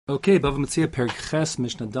Okay, Bava Metzia, Perek Ches,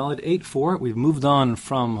 Mishnah Daled 8.4. We've moved on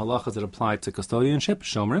from halachas that apply to custodianship,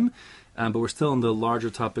 shomrim, but we're still in the larger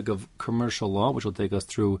topic of commercial law, which will take us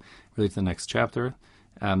through really to the next chapter.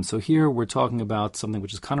 So here we're talking about something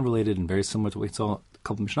which is kind of related and very similar to what we saw a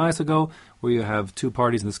couple of Mishnahs ago, where you have two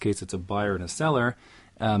parties. In this case, it's a buyer and a seller,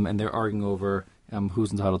 and they're arguing over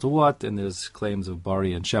who's entitled to what, and there's claims of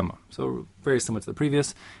Bari and Shema. So very similar to the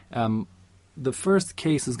previous. The first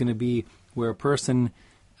case is going to be where a person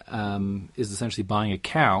is essentially buying a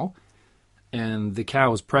cow, and the cow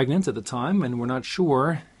was pregnant at the time, and we're not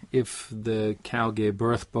sure if the cow gave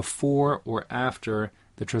birth before or after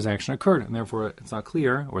the transaction occurred, and therefore it's not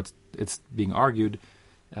clear, or it's being argued,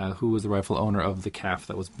 who was the rightful owner of the calf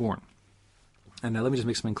that was born. And now let me just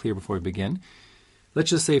make something clear before we begin. Let's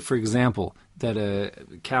just say, for example, that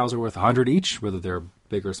cows are worth 100 each, whether they're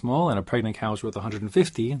big or small, and a pregnant cow is worth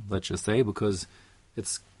 150, let's just say, because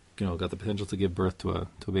it's got the potential to give birth to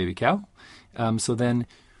a baby cow. So then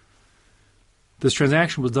this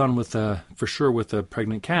transaction was done for sure with a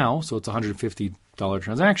pregnant cow, so it's a $150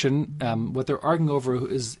 transaction. What they're arguing over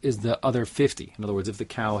is the other 50. In other words, if the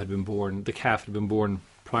calf had been born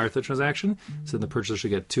prior to the transaction, so then the purchaser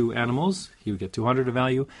should get two animals, he would get 200 of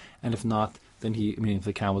value, and if not, then if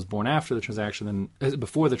the cow was born after the transaction, then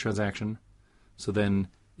before the transaction, so then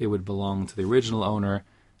it would belong to the original owner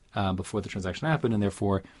before the transaction happened, and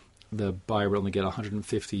therefore the buyer would only get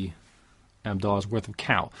 $150 worth of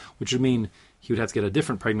cow, which would mean he would have to get a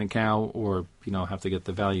different pregnant cow, or have to get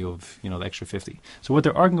the value of the extra 50. So what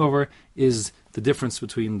they're arguing over is the difference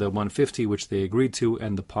between the 150 which they agreed to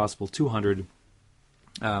and the possible 200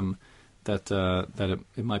 that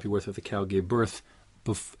it might be worth if the cow gave birth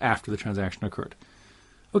after the transaction occurred.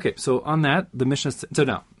 Okay, so on that, the Mishnah is going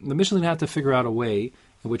to have to figure out a way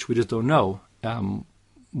in which we just don't know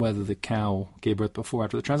whether the cow gave birth before or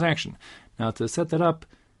after the transaction. Now, to set that up,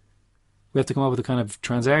 we have to come up with a kind of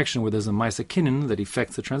transaction where there's a Maisa Kinnin that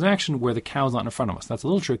affects the transaction where the cow is not in front of us. That's a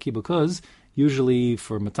little tricky because usually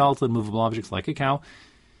for metaltal and movable objects like a cow,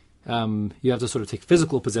 you have to sort of take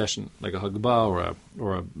physical possession, like a Hagbah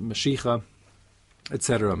or a Mashicha,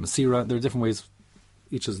 etc., Masira. There are different ways,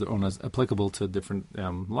 each is their own as applicable to different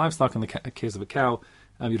livestock. In the case of a cow,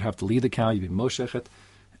 you'd have to lead the cow, you'd be Moshechet,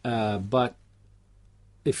 but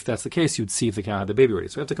if that's the case, you'd see if the cow had the baby ready.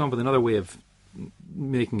 So we have to come up with another way of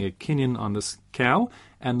making a kinyan on this cow,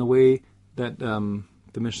 and the way that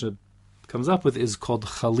the Mishnah comes up with is called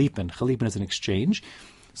chalipin. Chalipin is an exchange.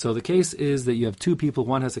 So the case is that you have two people,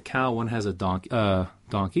 one has a cow, one has a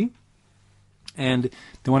donkey, and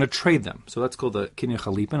they want to trade them. So that's called the kinyan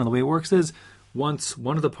chalipin, and the way it works is once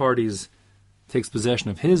one of the parties takes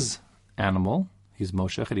possession of his animal, he's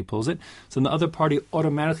Moshech, and he pulls it, so then the other party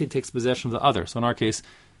automatically takes possession of the other. So in our case,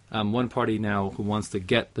 one party now who wants to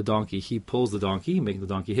get the donkey, he pulls the donkey, making the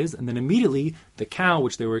donkey his, and then immediately the cow,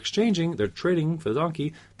 which they were exchanging, they're trading for the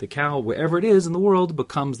donkey, the cow, wherever it is in the world,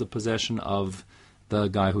 becomes the possession of the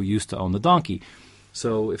guy who used to own the donkey.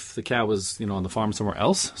 So if the cow was, on the farm somewhere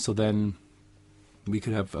else, so then we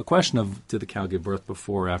could have a question of, did the cow give birth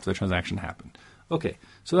before or after the transaction happened? Okay,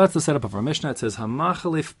 so that's the setup of our Mishnah. It says,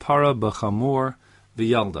 Hamachalif para b'chamor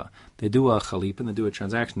v'yalda. They do a chalipin, they do a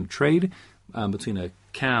transaction, a trade between a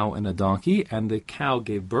cow and a donkey, and the cow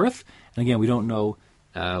gave birth. And again, we don't know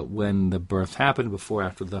when the birth happened, before or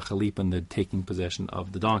after the chalipin, the taking possession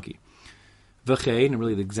of the donkey. V'chein, and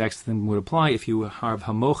really the exact thing would apply if you have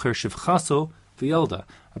hamocher shivchaso v'yalda,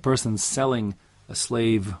 a person selling a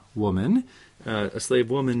slave woman. A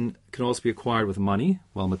slave woman can also be acquired with money,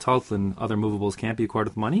 while metaltlin, other movables, can't be acquired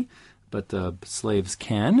with money, but slaves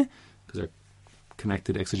can, because they're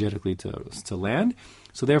connected exegetically to land.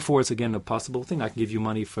 So therefore, it's again a possible thing. I can give you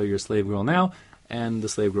money for your slave girl now, and the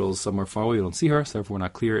slave girl is somewhere far away, you don't see her, so therefore we're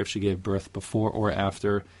not clear if she gave birth before or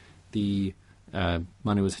after the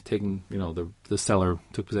money was taken, the seller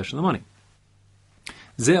took possession of the money.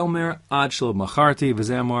 Ze omer ad shelo macharti,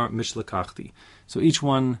 v'ze omer mishlakachti. So each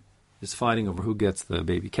one is fighting over who gets the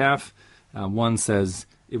baby calf. One says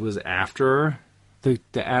it was after the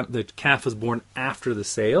calf was born after the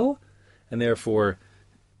sale, and therefore,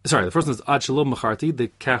 the first one is ad shelo macharti, the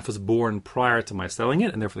calf was born prior to my selling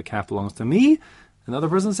it, and therefore the calf belongs to me. Another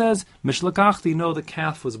person says mishlakachti, no, the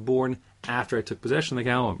calf was born after I took possession of the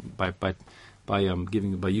cow by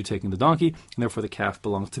you taking the donkey, and therefore the calf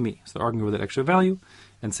belongs to me. So they're arguing over that extra value,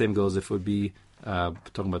 and same goes if it would be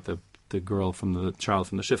talking about the girl from the child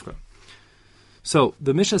from the shifra. So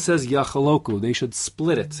the Mishnah says yachaloku, they should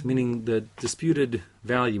split it, meaning the disputed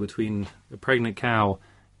value between a pregnant cow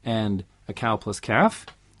and a cow plus calf.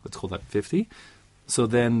 Let's call that 50. So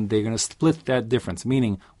then they're going to split that difference,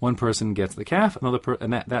 meaning one person gets the calf,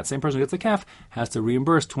 and that same person who gets the calf has to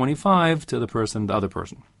reimburse 25 to the other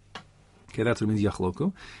person. Okay, that's what it means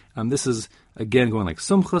yachloku. This is, again, going like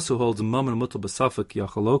Sumchus, who holds mum and mutal b'safek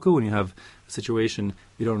yachloku. When you have a situation,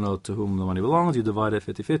 you don't know to whom the money belongs, you divide it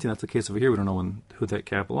 50-50. That's the case over here. We don't know who that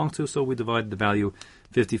calf belongs to, so we divide the value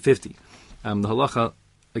 50-50. The halacha,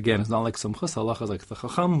 again, is not like Sumchus. The halacha is like the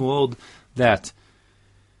Chacham who hold that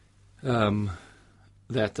we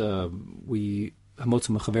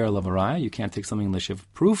hamotzim mechaver lavaraya. You can't take something unless you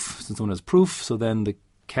have proof. Since one has proof, so then the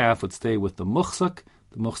calf would stay with the muchsak.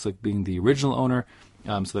 The muchsak being the original owner.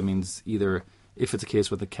 So that means either if it's a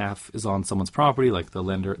case where the calf is on someone's property, like the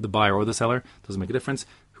lender, the buyer or the seller, doesn't make a difference.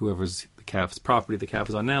 Whoever's the calf's property, the calf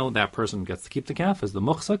is on now, that person gets to keep the calf as the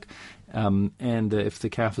muchsak. And if the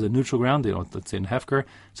calf is a neutral ground, let's say in Hefker,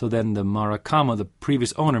 so then the marakama, the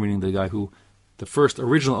previous owner, meaning the guy the first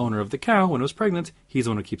original owner of the cow, when it was pregnant, he's the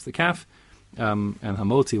one who keeps the calf. And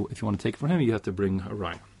hamoti, if you want to take it from him, you have to bring a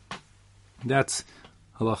raya. That's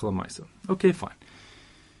halacha l'maisa. Okay, fine.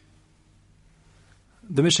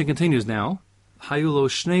 The Mishnah continues now. Hayulo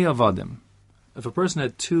shnei avadim. If a person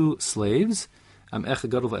had two slaves, echad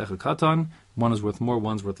gadol v'echad katan, one is worth more,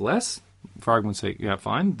 one's worth less. For argument's sake, yeah,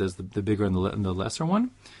 fine. There's the bigger and the lesser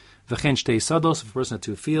one. V'chen shtei sados. If a person had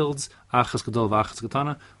two fields, achas gadol v'achas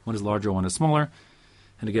katana, one is larger, one is smaller.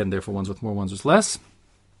 And again, therefore, one's worth more, one's worth less.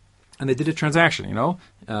 And they did a transaction,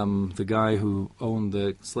 the guy who owned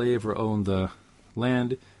the slave or owned the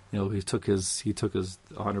land, he took his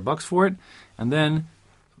 $100 for it, and then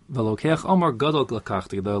the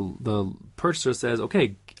purchaser says,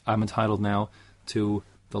 okay, I'm entitled now to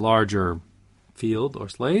the larger field or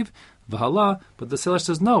slave, but the seller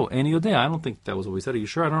says, no, Ani Yodea, I don't think that was what we said. Are you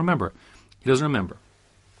sure? I don't remember. He doesn't remember.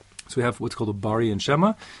 So we have what's called a Bari and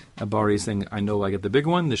Shema. A Bari is saying, I know I get the big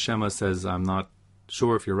one. The Shema says, I'm not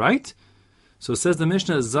sure if you're right. So it says the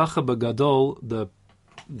Mishnah, Zacha B'Gadol,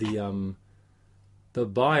 the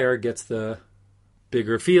buyer gets the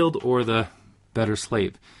bigger field or the better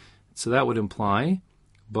slave. So that would imply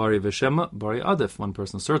Bari Veshema, Bari Adif. One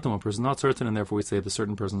person is certain, one person not certain, and therefore we say the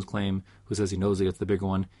certain person's claim, who says he knows he gets the bigger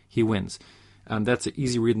one, he wins. And that's an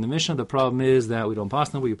easy read in the Mishnah. The problem is that we don't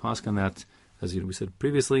pass on, we pass on that, as we said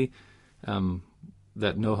previously,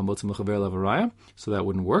 that no hamotzim mechaver lavaraya, so that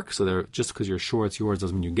wouldn't work. So just because you're sure it's yours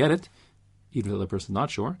doesn't mean you get it, even if the other person's not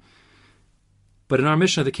sure. But in our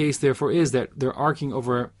Mishnah, the case, therefore, is that they're arguing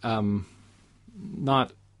over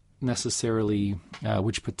not necessarily they're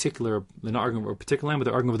not arguing over a particular land, but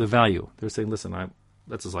they're arguing over the value. They're saying, listen,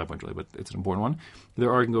 that's a side point really, but it's an important one.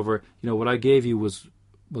 They're arguing over, what I gave you was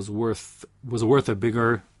worth a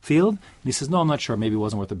bigger field. And he says, no, I'm not sure. Maybe it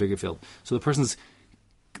wasn't worth a bigger field. So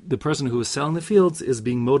the person who is selling the fields is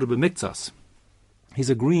being moded b'miktsas.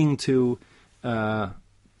 He's agreeing to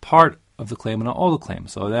part of the claim and not all the claim.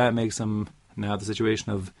 So that makes him now the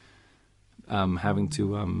situation of having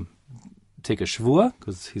to take a shvua,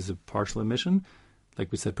 because he's a partial admission,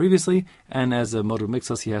 like we said previously, and as a moded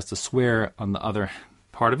b'miktsas, he has to swear on the other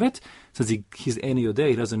part of it. Since he's Ani Yodeh,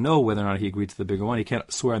 he doesn't know whether or not he agreed to the bigger one. He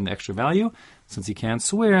can't swear on the extra value. Since he can't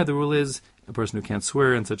swear, the rule is a person who can't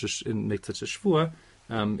swear and make such a shvua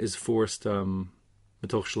is forced since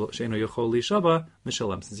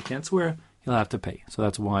he can't swear, he'll have to pay. So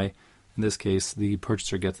that's why, in this case, the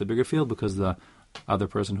purchaser gets the bigger field, because the other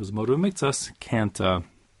person who's moded b'miktsas can't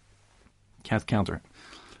counter it.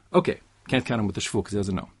 Okay, can't count him with the shvu because he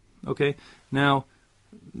doesn't know. Okay, now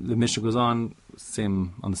the Mishnah goes on the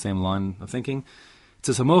same line of thinking. It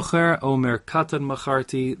says, Hamocher Omer Katan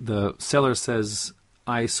Macharti. The seller says,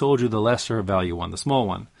 I sold you the lesser value one, the small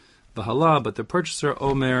one. V'hala, but the purchaser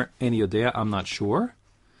Omer Ani Yodea, I'm not sure.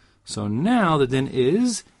 So now the din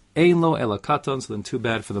is Ein Lo Ela Katan. So then, too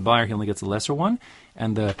bad for the buyer, he only gets the lesser one,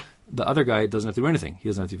 and the other guy doesn't have to do anything. He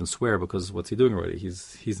doesn't have to even swear, because what's he doing already?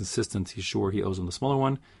 He's insistent. He's sure he owes him the smaller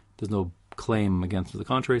one. There's no claim against the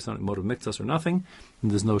contrary. It's not a moded b'miktsas or nothing.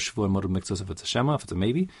 And there's no shvu and moded b'miktsas if it's a shema, if it's a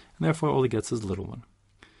maybe. And therefore, all he gets is the little one.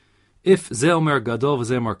 If ze omer gadol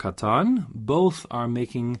v'ze omer katan, both are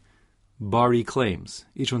making bari claims.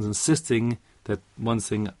 Each one's insisting that one's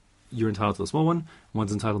saying you're entitled to the small one,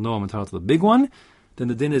 one's entitled, no, I'm entitled to the big one. Then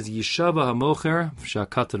the din is yishava hamocher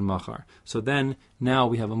shakatan machar. So then now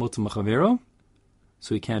we have a motzim machavero,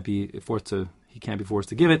 so he can't be forced to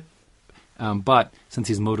give it. But since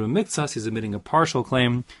he's moded b'miktsas, he's admitting a partial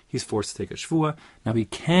claim, he's forced to take a shvua. Now he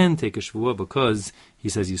can take a shvua because he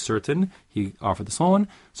says he's certain he offered the small one,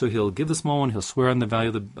 so he'll give the small one, he'll swear on the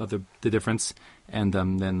value of the difference, and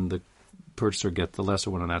then the purchaser gets the lesser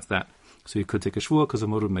one, and that's that. So he could take a shvua because of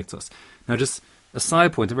moded b'miktsas. Now just a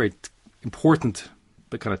side point, a very important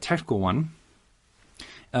but kind of technical one.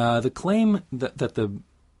 The claim that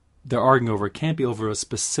they're arguing over can't be over a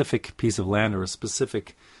specific piece of land or a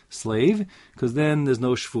specific slave, because then there's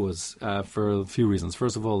no shvuas for a few reasons.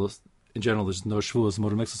 First of all, in general, there's no shvuas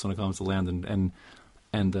motor mixus when it comes to land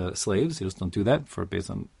and slaves. You just don't do that based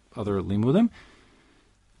on other limudim.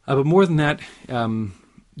 But more than that,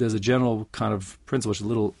 there's a general kind of principle which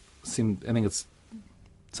I think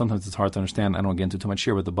sometimes it's hard to understand. I don't want to get into too much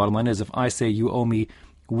here, but the bottom line is, if I say you owe me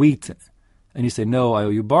wheat, and you say no, I owe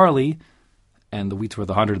you barley, and the wheat's worth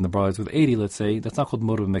 100 and the barley's worth 80, let's say, that's not called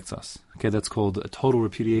motiv mixas. Okay, that's called a total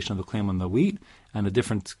repudiation of the claim on the wheat and a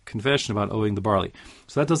different confession about owing the barley.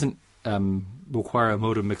 So that doesn't require a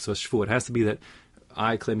motiv mixas shvu. It has to be that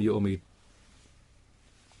I claim you owe me,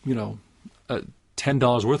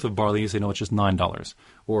 $10 worth of barley, and you say no, it's just $9.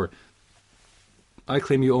 Or I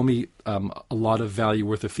claim you owe me a lot of value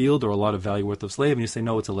worth of field or a lot of value worth of slave, and you say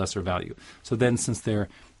no, it's a lesser value. So then, since they're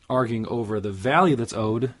arguing over the value that's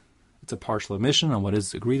owed, it's a partial admission on what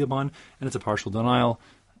is agreed upon, and it's a partial denial,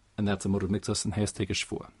 and that's a motiv mixas and has to take a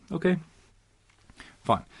shvua. Okay?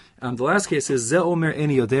 Fine. The last case is Ze omer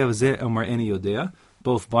eni yodea, Ze omer eni yodea.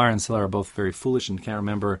 Both buyer and seller are both very foolish and can't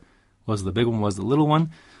remember was the big one, was the little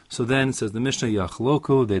one. So then, says the Mishnah,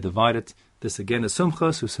 Yachloku, they divide it. This again is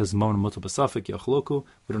Sumchas, who says Mon Mutal Basafik, Yachloku.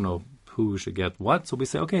 We don't know who should get what, so we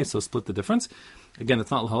say, okay, so split the difference. Again,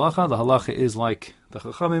 it's not the halacha. The halacha is like the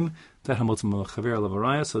Chachamim,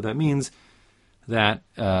 so that means that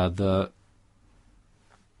the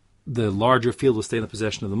larger field will stay in the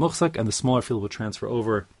possession of the muchzak, and the smaller field will transfer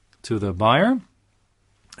over to the buyer,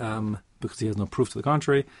 because he has no proof to the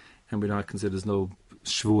contrary, and we're not considered there's no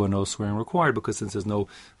shvua, no swearing required, because since there's no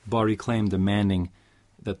bari claim demanding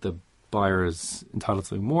that the buyer is entitled to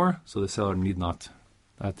something more, so the seller need not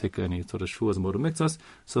take any sort of shvua as a motiv mixas,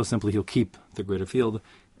 so simply he'll keep the greater field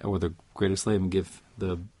or the greater slave and give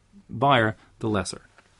the buyer the lesser.